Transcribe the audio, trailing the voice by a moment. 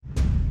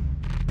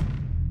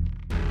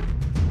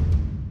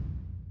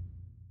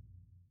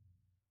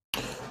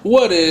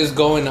What is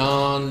going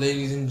on,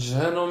 ladies and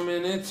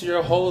gentlemen? It's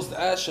your host,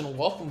 Ash, and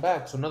welcome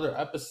back to another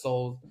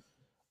episode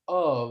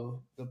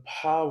of the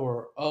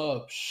Power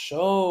Up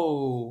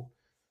Show.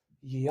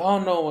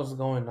 Y'all know what's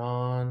going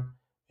on.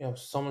 We have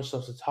so much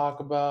stuff to talk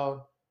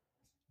about.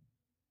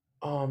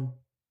 Um,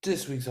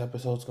 this week's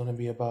episode is going to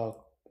be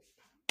about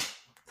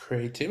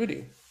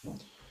creativity.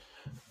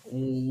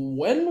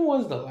 When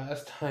was the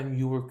last time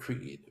you were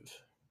creative?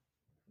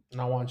 And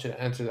I want you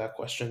to answer that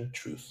question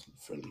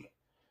truthfully.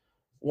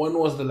 When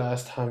was the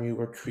last time you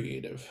were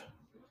creative?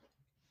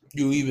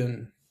 You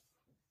even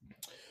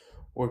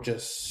were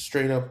just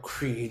straight up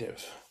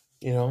creative,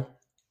 you know?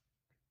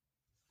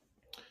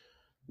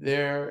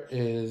 There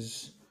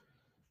is,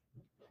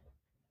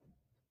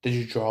 did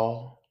you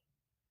draw?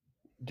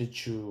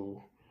 Did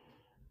you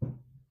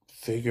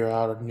figure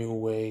out a new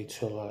way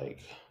to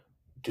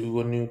do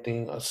a new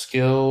thing, a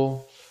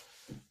skill,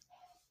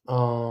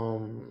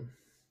 um,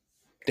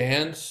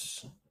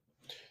 dance,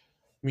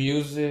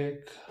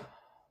 music,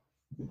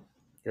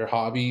 your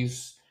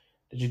hobbies?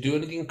 Did you do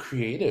anything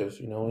creative?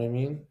 You know what I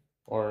mean?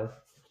 Or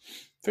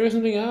figure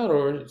something out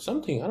or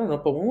something. I don't know.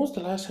 But when was the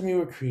last time you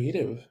were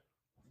creative?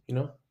 You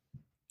know?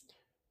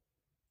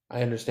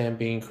 I understand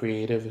being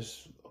creative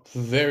is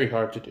very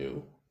hard to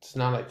do. It's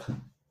not like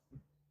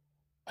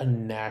a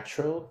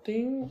natural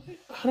thing.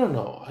 I don't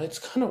know. It's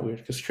kind of weird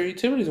because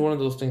creativity is one of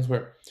those things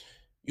where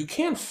you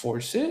can't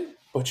force it,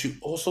 but you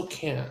also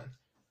can't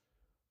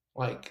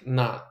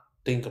not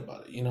think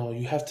about it.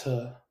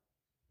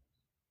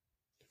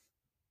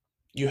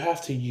 You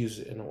have to use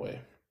it in a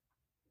way.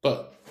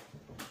 But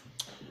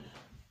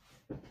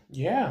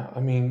yeah, I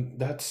mean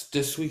that's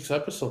this week's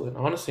episode, and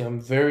honestly,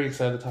 I'm very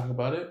excited to talk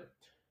about it.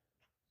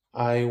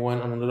 I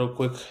went on a little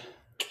quick,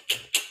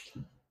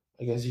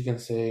 I guess you can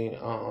say,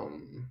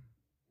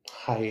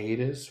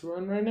 hiatus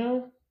run right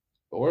now,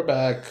 but we're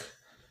back.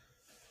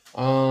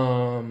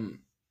 Um,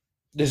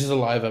 This is a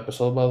live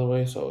episode, by the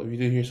way, so if you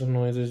do hear some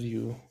noises,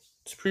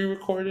 it's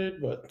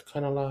pre-recorded, but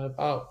kind of live.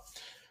 Oh,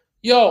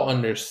 y'all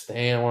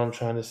understand what I'm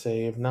trying to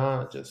say. If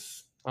not,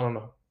 just I don't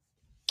know.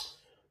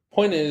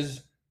 Point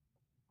is,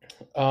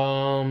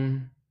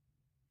 um,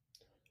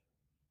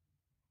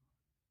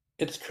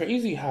 it's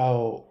crazy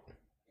how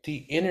the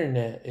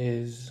internet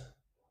is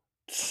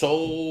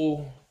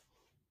so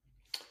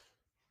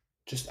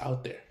just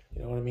out there.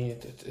 You know what I mean?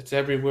 It's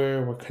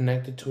everywhere. We're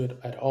connected to it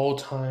at all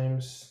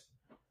times,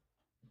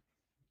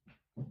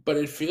 but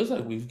it feels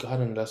like we've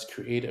gotten less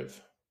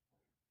creative.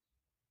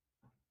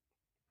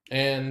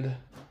 And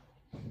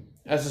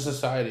as a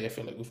society, I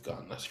feel like we've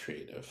gotten less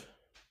creative.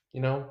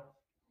 You know,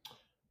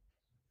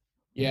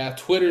 yeah,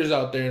 Twitter's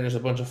out there and there's a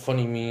bunch of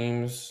funny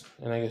memes,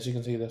 and I guess you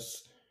can say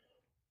that's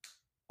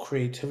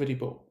creativity,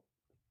 but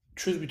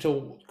truth be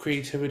told,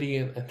 creativity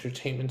and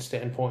entertainment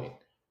standpoint,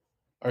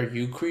 are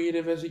you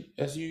creative as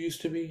you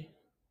used to be?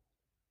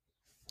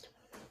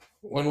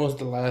 When was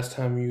the last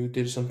time you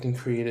did something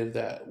creative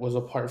that was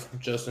apart from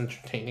just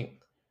entertaining?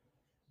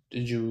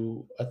 Did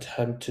you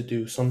attempt to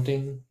do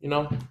something,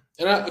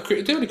 And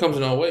creativity comes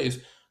in all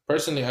ways.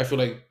 Personally, I feel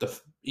like the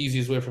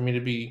easiest way for me to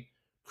be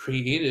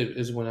creative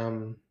is when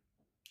I'm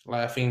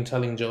laughing,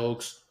 telling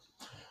jokes,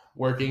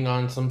 working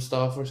on some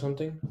stuff or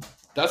something.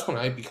 That's when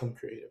I become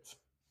creative.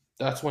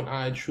 That's when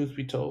I, truth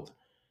be told,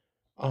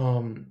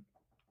 um,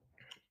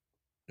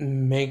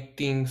 make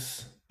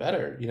things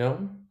better.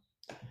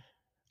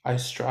 I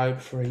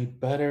strive for a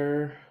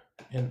better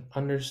and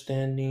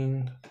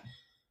understanding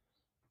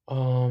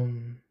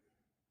um,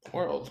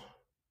 world.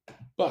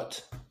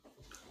 But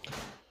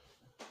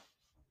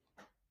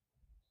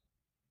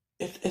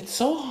it's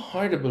so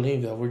hard to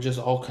believe that we're just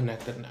all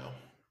connected now.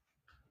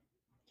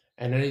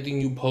 And anything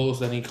you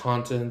post, any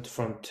content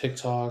from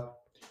TikTok,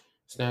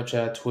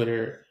 Snapchat,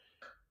 Twitter,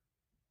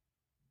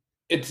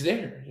 it's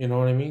there. You know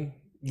what I mean?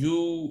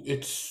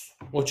 It's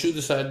what you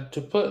decided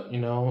to put.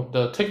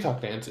 The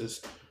TikTok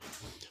dances.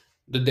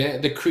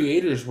 The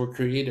creators were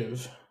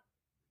creative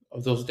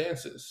of those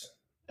dances.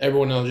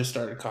 Everyone else just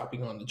started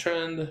copying on the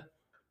trend.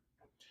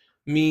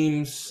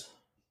 Memes,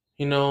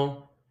 you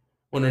know,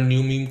 when a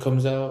new meme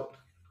comes out,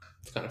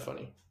 it's kind of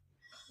funny.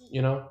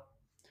 You know,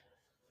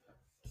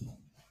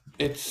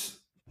 it's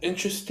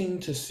interesting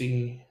to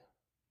see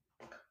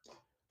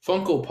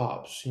Funko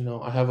Pops.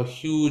 I have a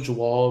huge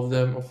wall of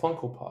them of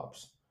Funko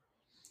Pops,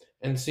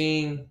 and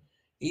seeing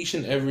each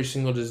and every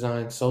single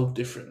design so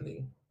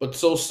differently, but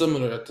so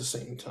similar at the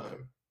same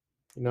time.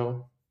 You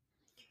know,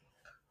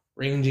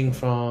 ranging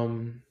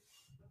from,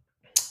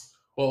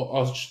 well,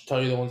 I'll just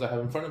tell you the ones I have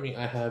in front of me.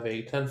 I have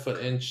a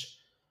 10-foot-inch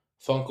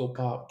Funko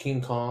Pop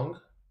King Kong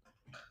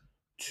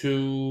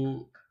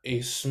to a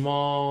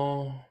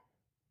small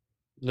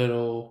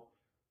little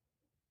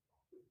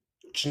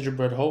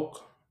gingerbread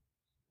Hulk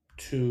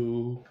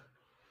to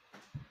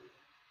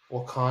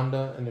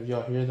Wakanda. And if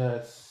y'all hear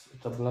that, it's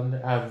a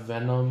blender. I have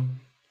Venom.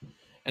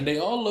 And they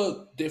all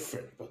look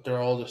different, but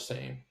they're all the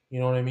same. You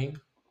know what I mean?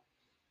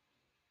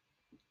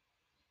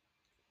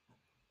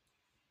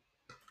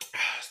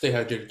 Stay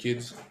hydrated,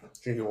 kids.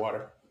 Drink your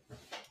water.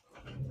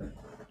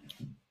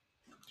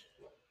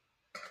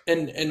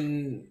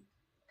 And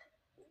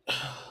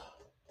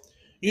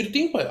You'd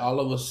think by all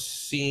of us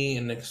seeing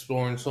and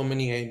exploring so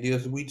many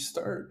ideas, we'd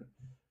start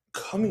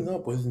coming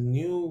up with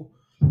new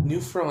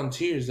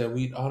frontiers that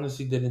we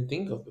honestly didn't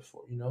think of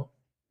before, you know?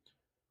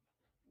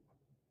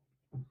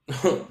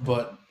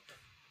 But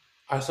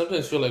I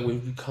sometimes feel like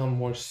we've become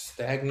more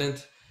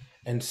stagnant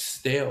and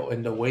stale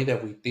in the way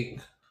that we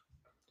think.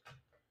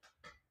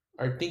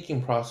 Our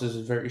thinking process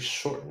is very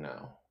short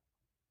now.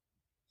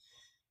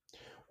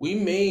 We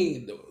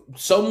made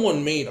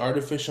Someone made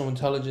artificial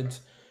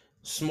intelligence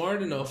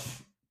smart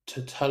enough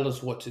to tell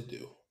us what to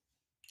do.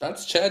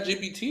 That's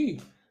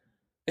ChatGPT.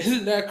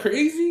 Isn't that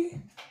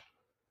crazy?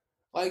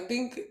 Like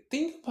think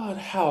about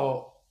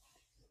how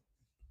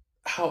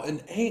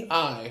an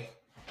AI,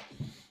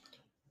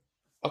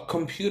 a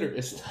computer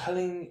is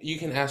telling you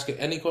can ask it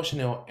any question,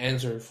 it'll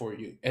answer it for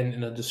you, and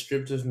in a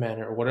descriptive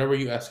manner or whatever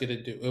you ask it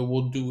to do, it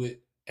will do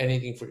it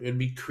anything for you. It'd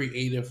be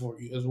creative for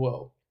you as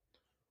well.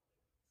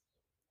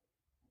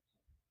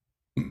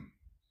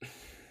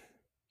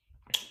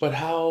 But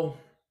how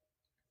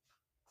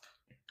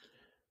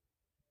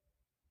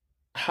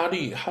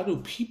do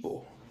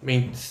people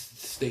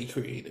stay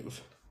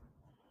creative?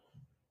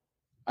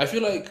 I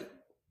feel like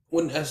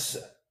when as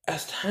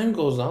time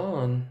goes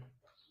on,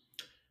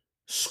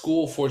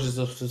 school forces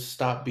us to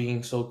stop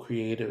being so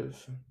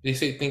creative. They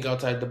say think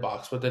outside the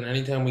box, but then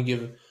anytime we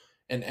give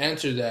an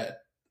answer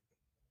that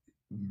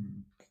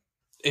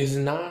is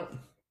not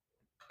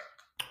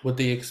what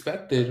they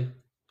expected,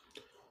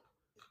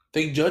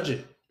 they judge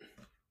it.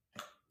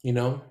 You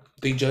know,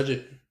 they judge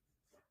it.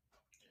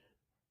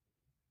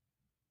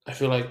 I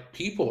feel like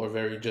people are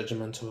very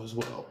judgmental as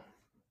well.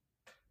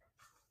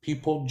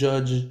 People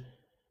judge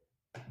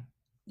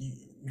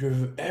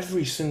your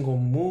every single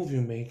move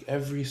you make,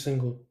 every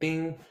single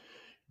thing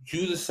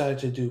you decide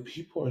to do.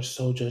 People are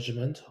so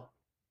judgmental.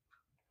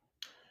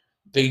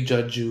 They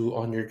judge you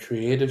on your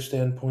creative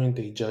standpoint.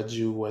 They judge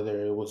you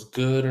whether it was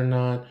good or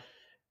not.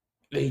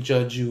 They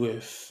judge you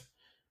if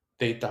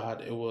they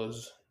thought it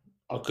was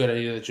a good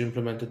idea that you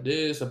implemented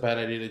this, a bad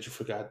idea that you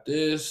forgot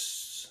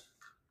this.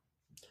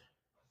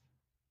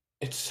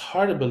 It's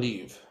hard to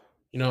believe.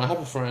 You know, I have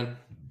a friend.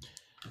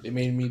 They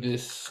made me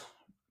this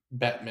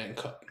Batman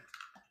cup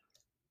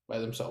by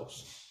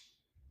themselves,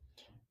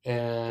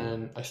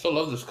 and I still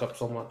love this cup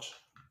so much.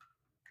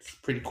 It's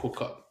a pretty cool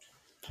cup.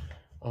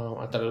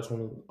 I thought it was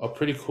a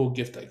pretty cool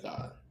gift I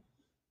got.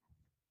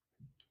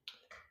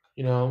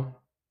 You know,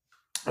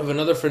 I have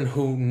another friend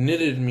who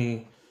knitted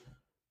me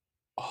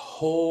a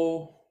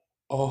whole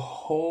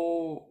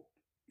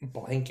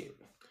blanket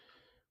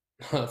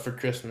for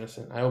Christmas,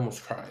 and I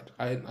almost cried.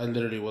 I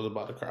literally was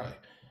about to cry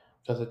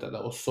because I thought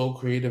that was so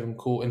creative and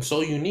cool and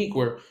so unique.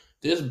 Where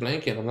this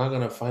blanket, I'm not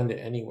gonna find it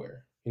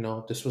anywhere. You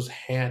know, this was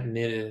hand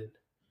knitted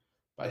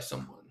by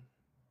someone,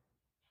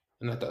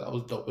 and I thought that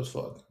was dope as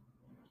fuck.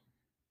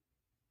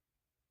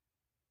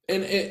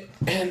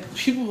 And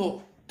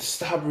people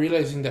stop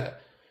realizing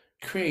that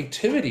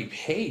creativity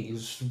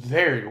pays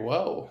very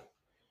well.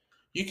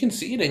 You can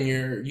see it in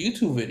your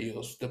YouTube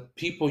videos. The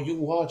people you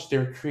watch,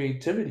 their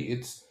creativity.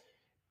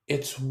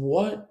 It's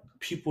what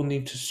people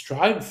need to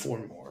strive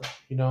for more,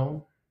 you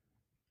know?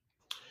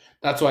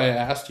 That's why I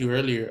asked you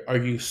earlier, are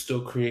you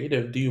still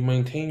creative? Do you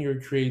maintain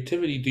your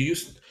creativity?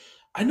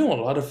 I know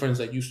a lot of friends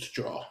that used to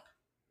draw,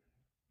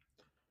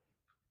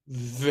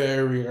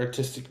 very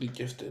artistically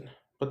gifted,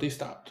 but they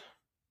stopped.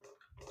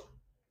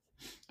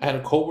 I had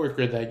a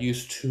coworker that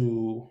used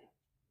to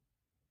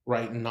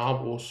write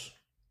novels.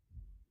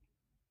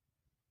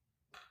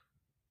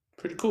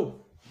 Pretty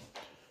cool.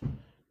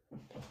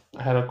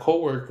 I had a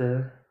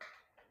coworker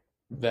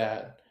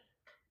that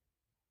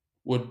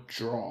would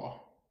draw.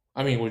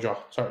 Would draw,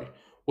 sorry,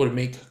 would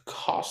make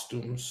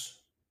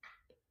costumes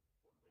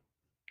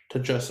to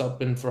dress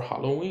up in for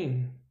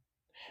Halloween,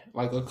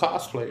 like a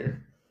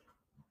cosplayer.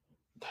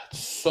 That's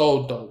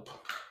so dope.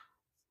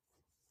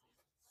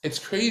 It's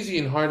crazy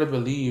and hard to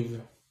believe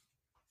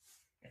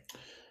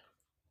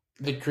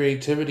the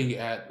creativity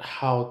at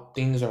how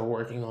things are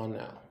working on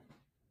now,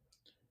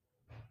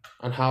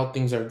 on how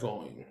things are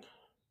going.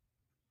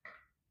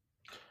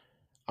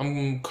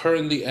 I'm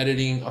currently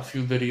editing a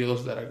few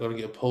videos that are going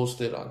to get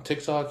posted on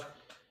TikTok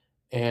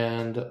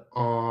and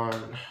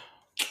on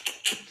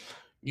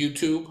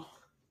YouTube.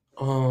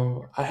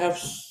 I have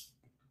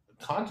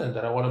content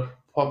that I want to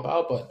pump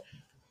out, but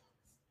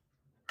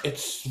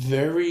it's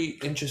very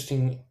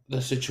interesting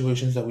the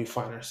situations that we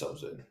find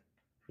ourselves in.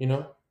 You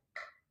know,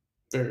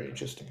 very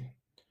interesting.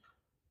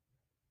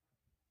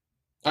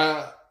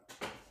 Uh,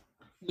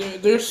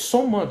 there's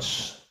so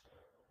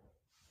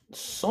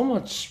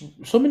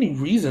many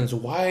reasons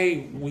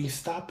why we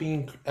stop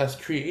being as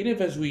creative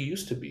as we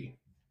used to be,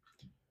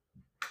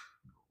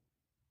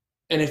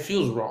 and it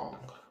feels wrong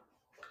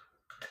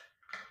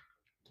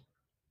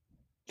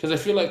because I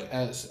feel like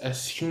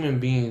as human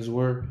beings,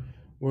 we're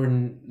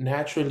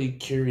naturally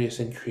curious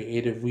and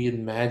creative. We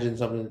imagine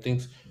some of the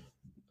things.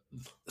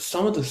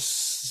 Some of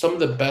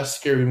the best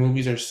scary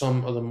movies are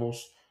some of the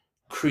most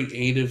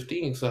creative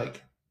things,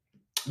 like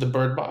the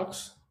Bird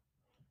Box.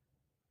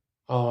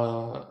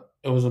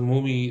 it was a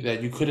movie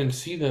that you couldn't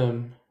see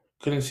them,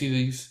 couldn't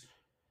see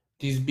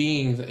these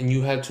beings, and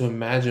you had to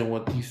imagine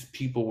what these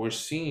people were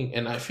seeing.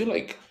 And I feel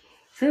like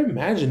your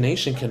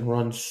imagination can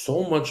run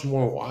so much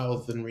more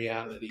wild than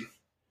reality.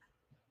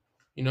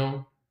 You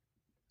know,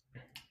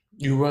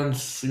 your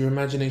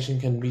imagination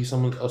can be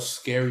some a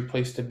scary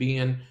place to be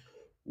in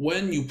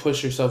when you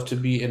push yourself to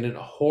be in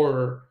a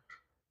horror,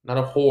 not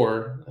a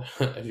horror,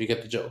 if you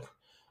get the joke,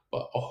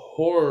 but a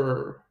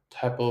horror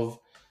type of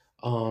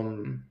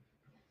um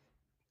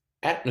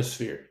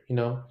atmosphere.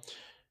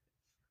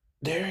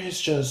 There is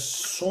just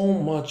so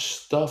much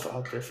stuff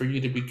out there for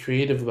you to be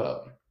creative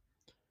about.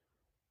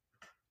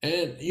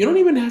 And you don't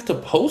even have to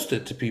post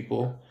it to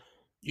people.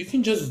 You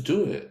can just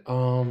do it.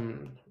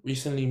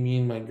 Recently me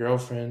and my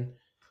girlfriend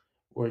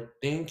were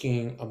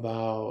thinking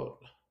about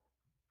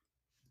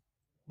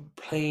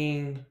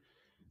playing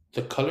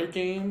the color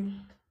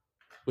game,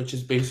 which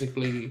is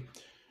basically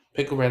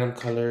pick a random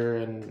color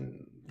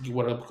and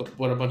what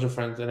a bunch of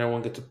friends and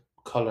everyone gets a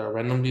color, a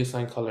randomly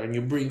assigned color, and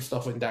you bring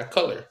stuff in that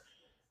color,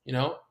 you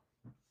know?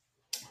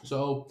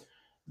 So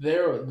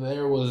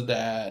there was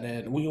that,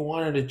 and we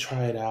wanted to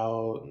try it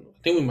out.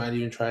 I think we might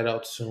even try it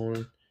out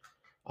soon.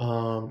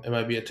 It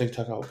might be a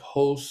TikTok I'll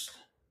post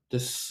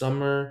this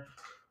summer.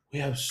 We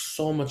have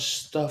so much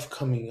stuff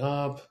coming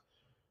up,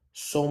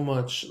 so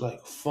much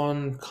like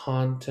fun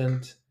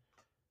content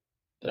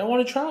that I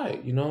want to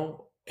try.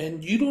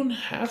 And you don't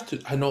have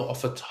to. I know a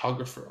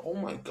photographer. Oh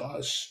my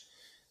gosh.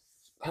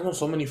 I know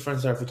so many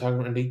friends that are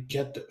photographers and they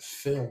get the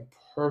film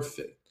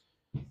perfect.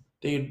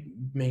 They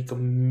make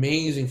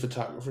amazing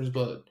photographers,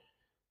 but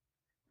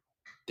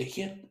they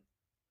get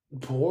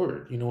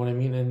bored, you know what I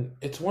mean? And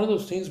it's one of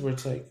those things where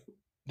it's like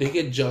they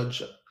get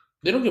judged.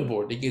 They don't get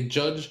bored, they get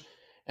judged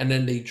and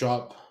then they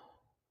drop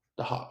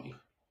the hobby.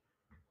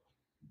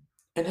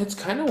 And that's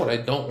kind of what I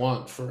don't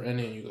want for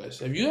any of you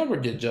guys. If you ever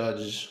get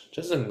judged,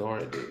 just ignore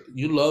it, dude.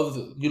 You love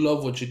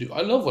what you do.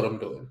 I love what I'm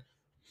doing.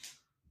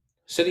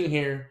 Sitting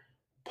here,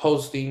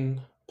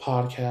 posting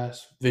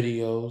podcasts,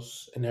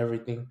 videos, and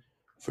everything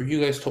for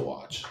you guys to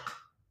watch.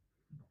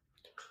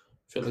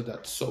 I feel like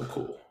that's so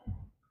cool.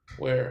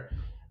 Where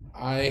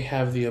I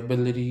have the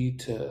ability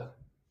to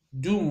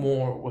do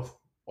more with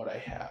what I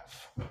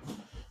have.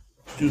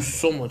 Do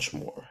so much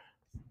more.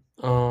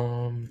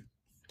 Um,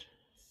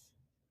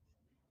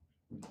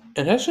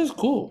 and that's just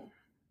cool.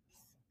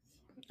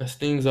 As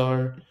things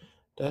are,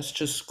 that's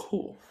just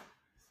cool.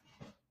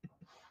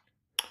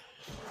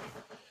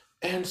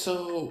 And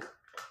so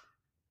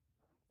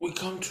we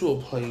come to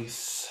a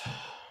place.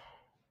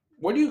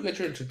 Where do you get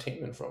your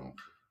entertainment from?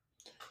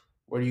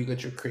 Where do you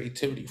get your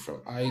creativity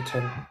from? I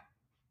tend.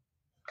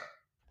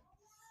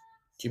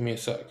 Give me a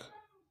sec.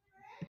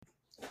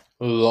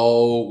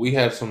 Low. We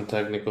had some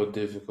technical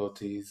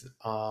difficulties.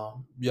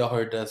 Y'all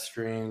heard that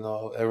scream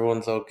though.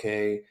 Everyone's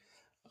okay.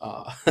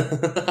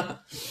 Uh,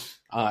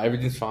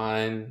 everything's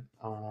fine.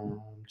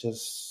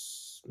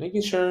 Just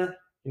making sure,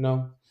 you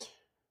know.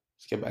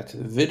 Let's get back to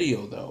the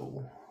video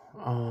though.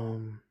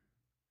 Um,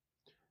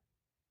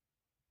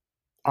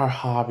 our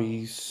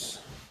hobbies.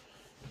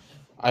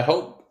 I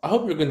hope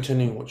you're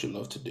continuing what you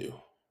love to do,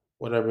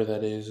 whatever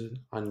that is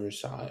on your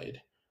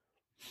side.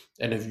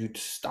 And if you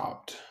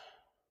stopped,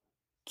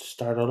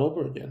 start all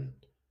over again.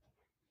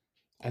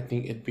 I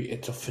think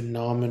it's a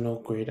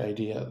phenomenal, great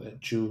idea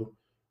that you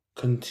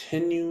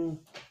continue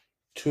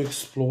to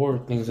explore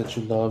things that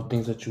you love,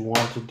 things that you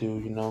want to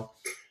do.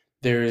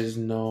 There is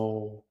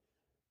no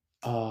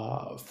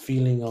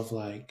feeling of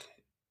like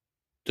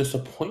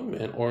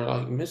disappointment or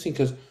like missing,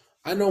 because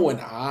I know when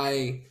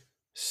I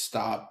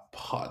stopped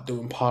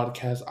doing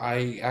podcasts,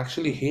 I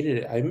actually hated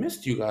it. I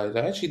missed you guys.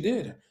 I actually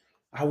did.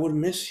 I would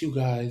miss you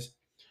guys.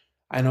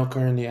 I know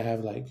currently I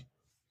have like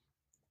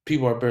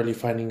people are barely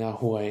finding out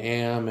who I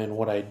am and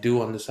what I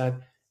do on the side,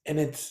 and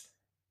it's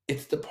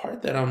the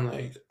part that I'm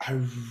like,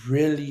 I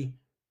really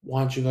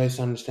want you guys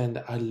to understand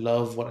that I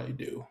love what I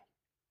do.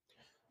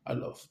 I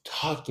love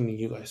talking to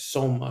you guys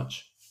so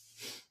much.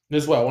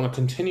 This is why I want to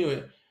continue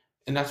it.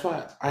 And that's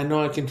why I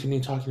know I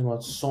continue talking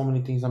about so many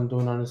things I'm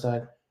doing on the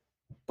side,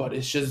 but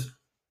it's just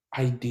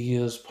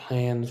ideas,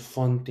 plans,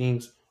 fun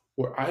things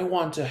where I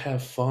want to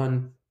have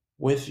fun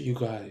with you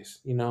guys.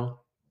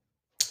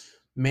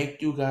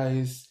 Make you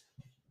guys,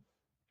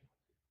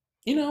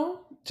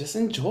 just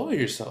enjoy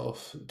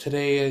yourself.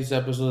 Today's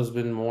episode has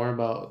been more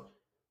about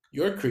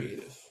your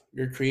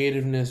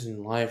creativeness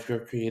in life, your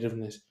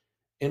creativeness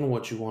in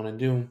what you want to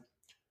do.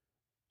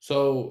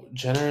 So,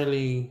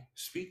 generally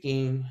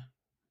speaking,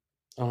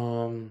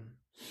 um,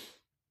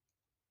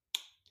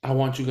 I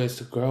want you guys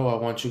to grow. I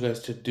want you guys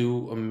to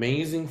do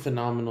amazing,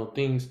 phenomenal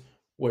things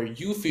where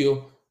you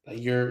feel like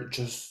you're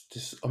just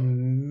this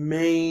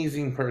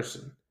amazing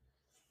person.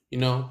 You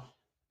know,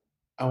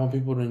 I want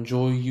people to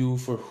enjoy you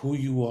for who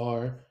you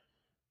are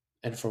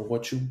and for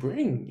what you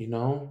bring.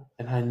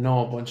 And I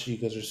know a bunch of you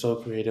guys are so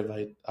creative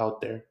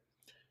out there.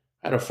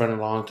 I had a friend a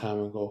long time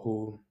ago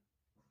who,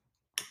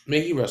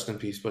 may he rest in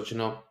peace, but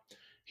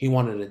he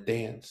wanted to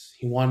dance.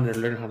 He wanted to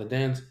learn how to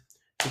dance.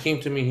 He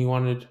came to me, he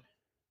wanted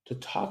to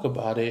talk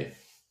about it.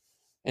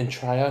 and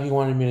try out. He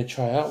wanted me to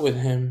try out with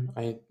him.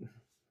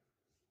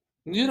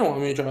 He didn't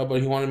want me to try out,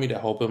 but he wanted me to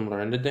help him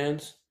learn to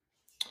dance.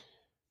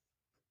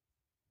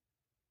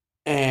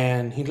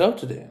 And he loved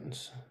to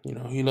dance.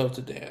 He loved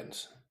to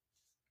dance.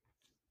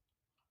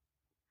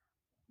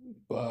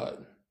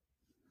 But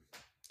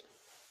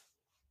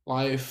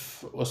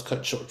life was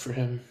cut short for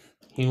him.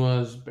 He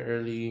was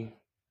barely,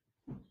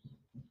 I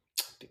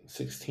think,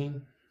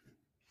 16.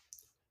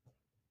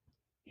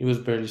 He was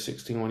barely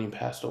 16 when he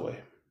passed away.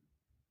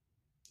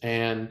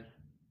 And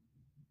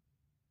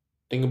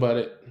think about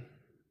it.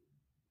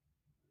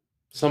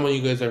 Some of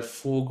you guys are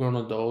full grown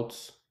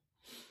adults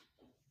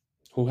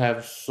who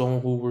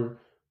were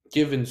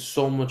given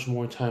so much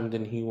more time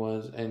than he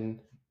was, and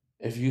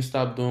if you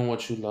stop doing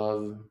what you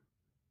love,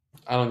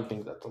 I don't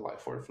think that's a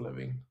life worth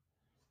living.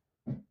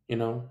 You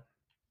know,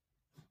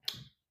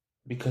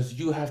 because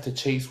you have to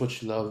chase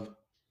what you love.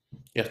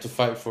 You have to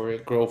fight for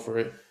it, grow for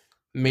it,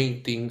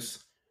 make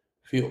things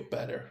feel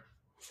better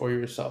for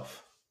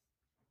yourself,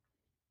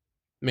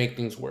 make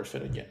things worth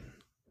it again.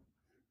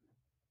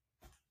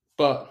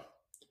 But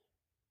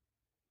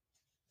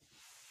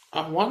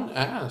I want to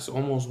ask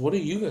almost, what do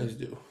you guys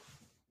do?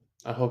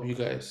 I hope you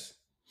guys,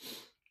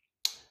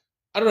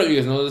 I don't know if you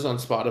guys know this, on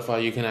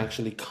Spotify you can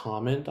actually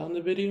comment on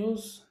the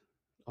videos.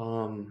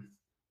 um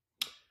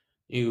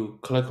you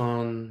click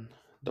on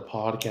the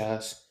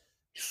podcast,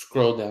 you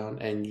scroll down,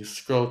 and you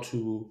scroll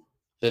to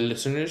the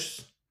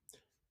listeners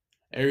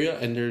area,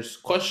 and there's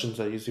questions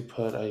I usually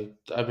put.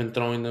 I've been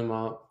throwing them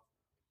out,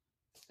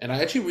 and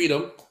I actually read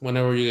them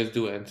whenever you guys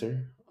do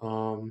answer.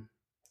 I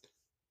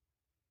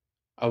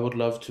would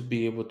love to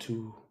be able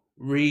to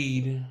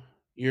read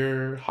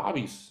your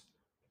hobbies.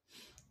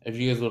 If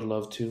you guys would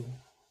love to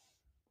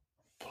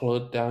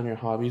put down your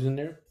hobbies in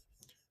there,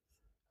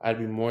 I'd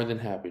be more than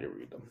happy to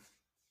read them.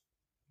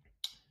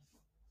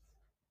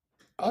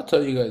 I'll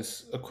tell you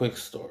guys a quick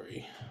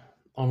story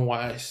on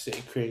why I say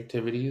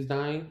creativity is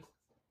dying.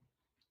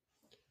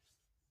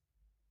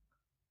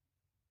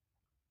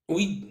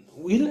 We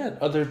let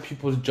other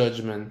people's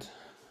judgment,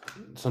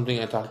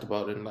 something I talked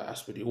about in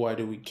last video, why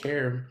do we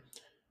care,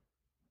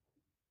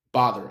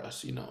 bother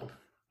us.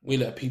 We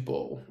let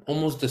people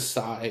almost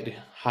decide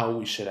how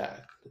we should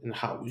act and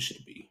how we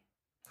should be.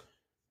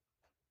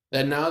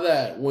 That now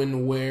that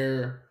when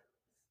we're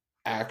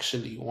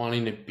actually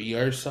wanting to be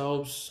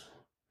ourselves,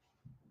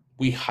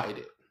 we hide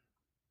it.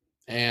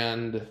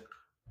 And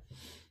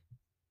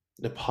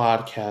the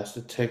podcast,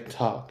 the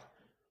TikTok,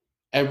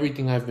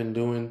 everything I've been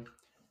doing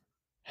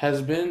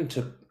has been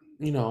to,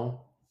 you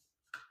know,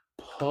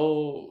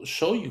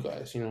 show you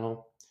guys,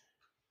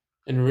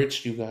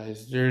 enrich you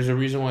guys. There's a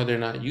reason why they're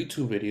not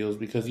YouTube videos,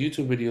 because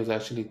YouTube videos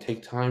actually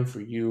take time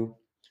for you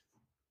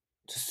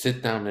to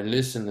sit down and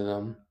listen to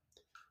them.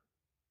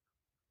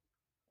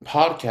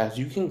 Podcasts,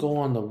 you can go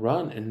on the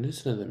run and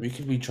listen to them. You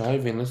could be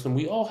driving, listen.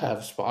 We all have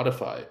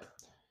Spotify.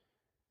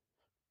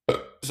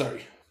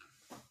 Sorry.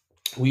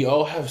 We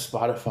all have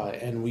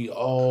Spotify, and we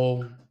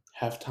all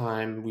have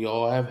time. We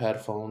all have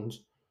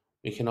headphones.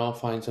 We can all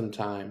find some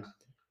time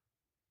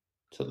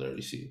to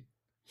literally see.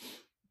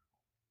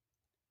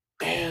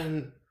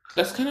 And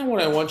that's kind of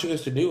what I want you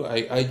guys to do.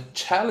 I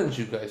challenge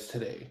you guys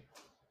today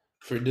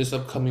for this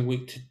upcoming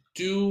week to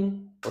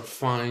do or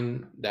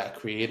find that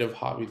creative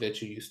hobby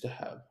that you used to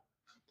have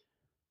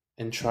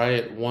and try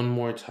it one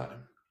more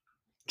time.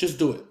 Just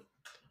do it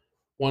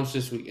once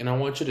this week. And I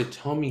want you to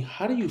tell me,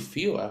 how do you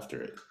feel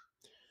after it?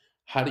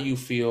 How do you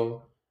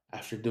feel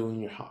after doing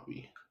your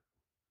hobby?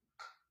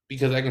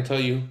 Because I can tell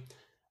you,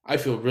 I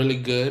feel really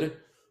good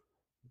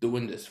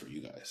doing this for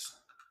you guys.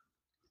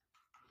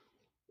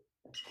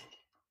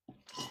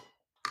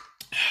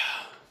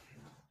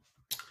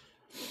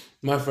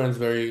 I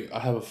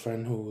have a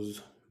friend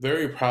who's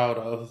very proud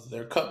of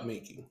their cup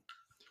making.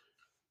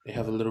 They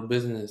have a little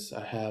business.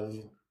 I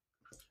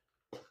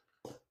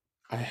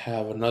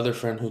have another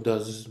friend who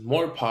does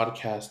more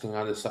podcasting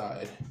on the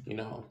side.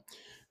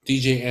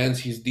 DJ Ants,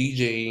 he's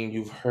DJing.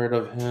 You've heard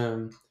of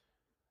him.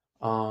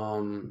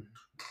 Um,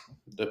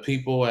 the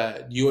people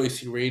at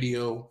UAC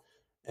Radio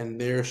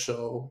and their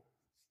show,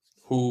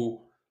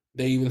 who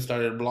they even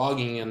started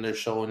blogging in their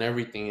show and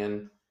everything,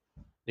 and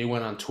they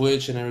went on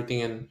Twitch and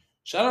everything. And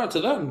shout out to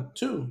them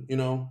too.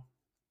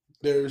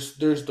 There's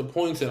the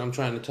points that I'm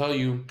trying to tell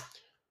you,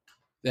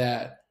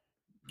 that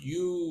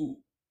you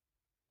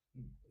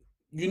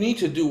you need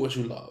to do what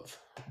you love,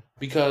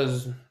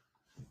 because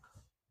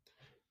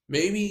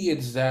maybe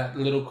it's that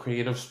little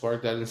creative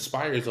spark that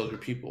inspires other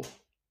people.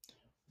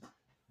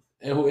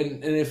 And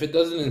if it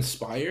doesn't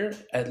inspire,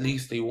 at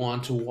least they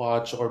want to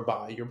watch or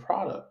buy your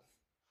product.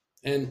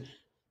 And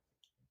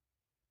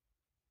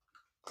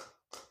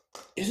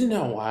isn't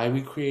that why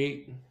we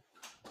create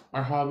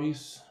our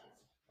hobbies?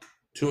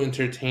 To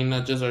entertain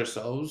not just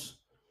ourselves,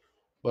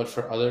 but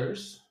for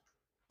others.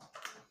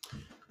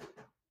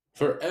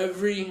 For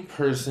every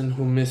person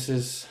who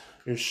misses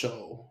your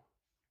show,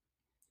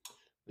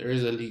 there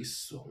is at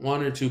least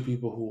one or two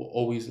people who will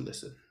always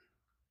listen.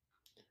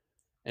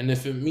 And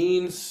if it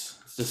means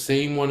it's the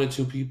same one or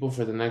two people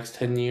for the next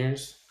 10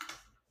 years,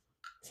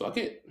 fuck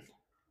it.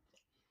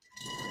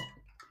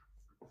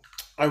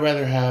 I'd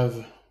rather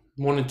have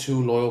one or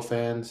two loyal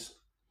fans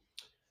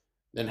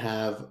than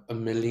have a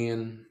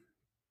million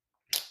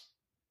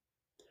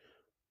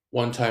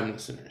one-time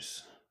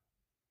listeners.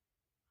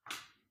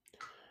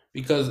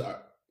 Because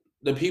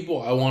the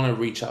people I want to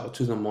reach out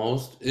to the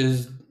most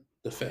is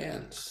the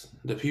fans,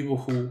 the people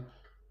who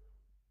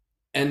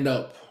end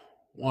up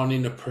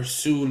wanting to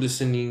pursue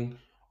listening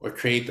or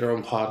create their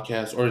own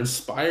podcast or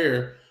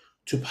inspire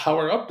to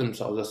power up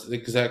themselves. That's the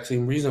exact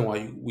same reason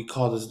why we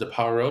call this the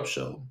Power Up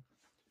Show.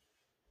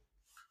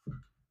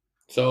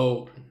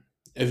 So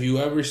if you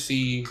ever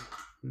see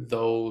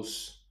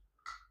those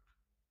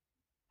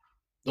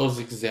those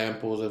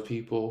examples of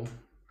people,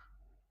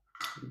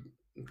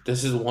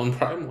 this is one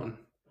prime one.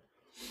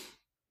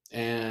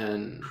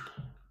 And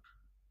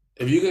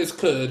if you guys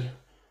could,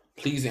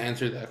 please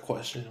answer that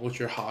question. What's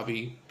your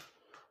hobby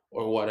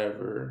or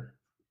whatever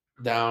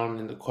down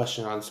in the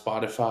question on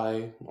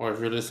Spotify, or if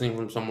you're listening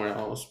from somewhere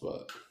else,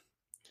 but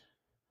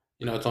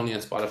it's only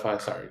on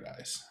Spotify. Sorry,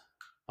 guys.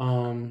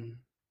 Um,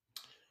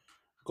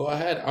 Go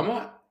ahead. I'm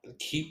gonna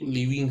keep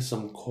leaving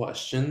some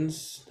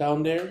questions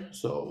down there.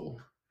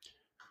 So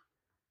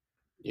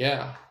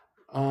yeah,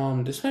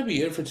 this might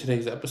be it for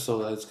today's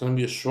episode. It's gonna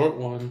be a short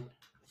one.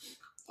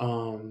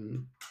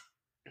 Um,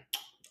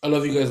 I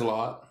love you guys a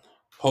lot.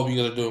 Hope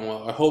you guys are doing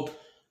well. I hope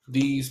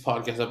these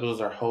podcast episodes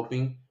are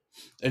helping.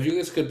 If you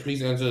guys could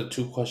please answer the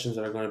two questions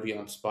that are going to be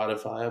on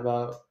Spotify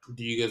about,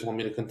 do you guys want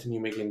me to continue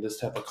making this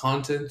type of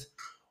content?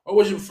 Or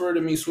would you prefer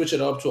to me switch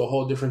it up to a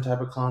whole different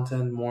type of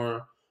content,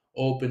 more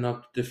open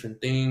up to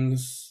different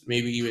things,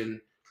 maybe even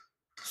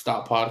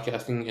stop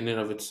podcasting in and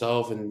of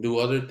itself and do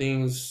other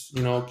things,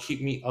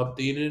 keep me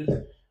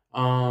updated.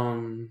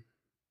 Um,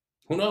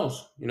 who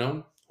knows,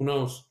 who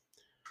knows?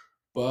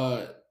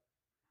 But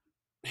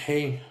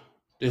hey,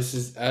 this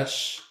is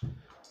Esh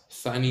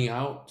signing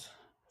out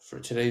for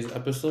today's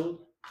episode.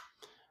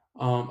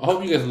 I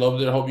hope you guys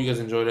loved it. I hope you guys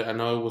enjoyed it. I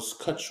know it was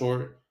cut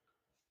short.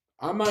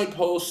 I might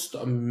post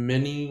a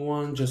mini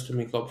one just to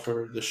make up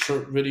for the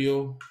short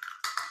video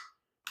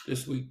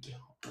this week,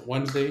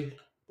 Wednesday,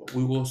 but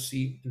we will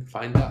see and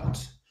find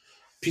out.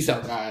 Peace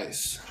out,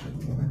 guys.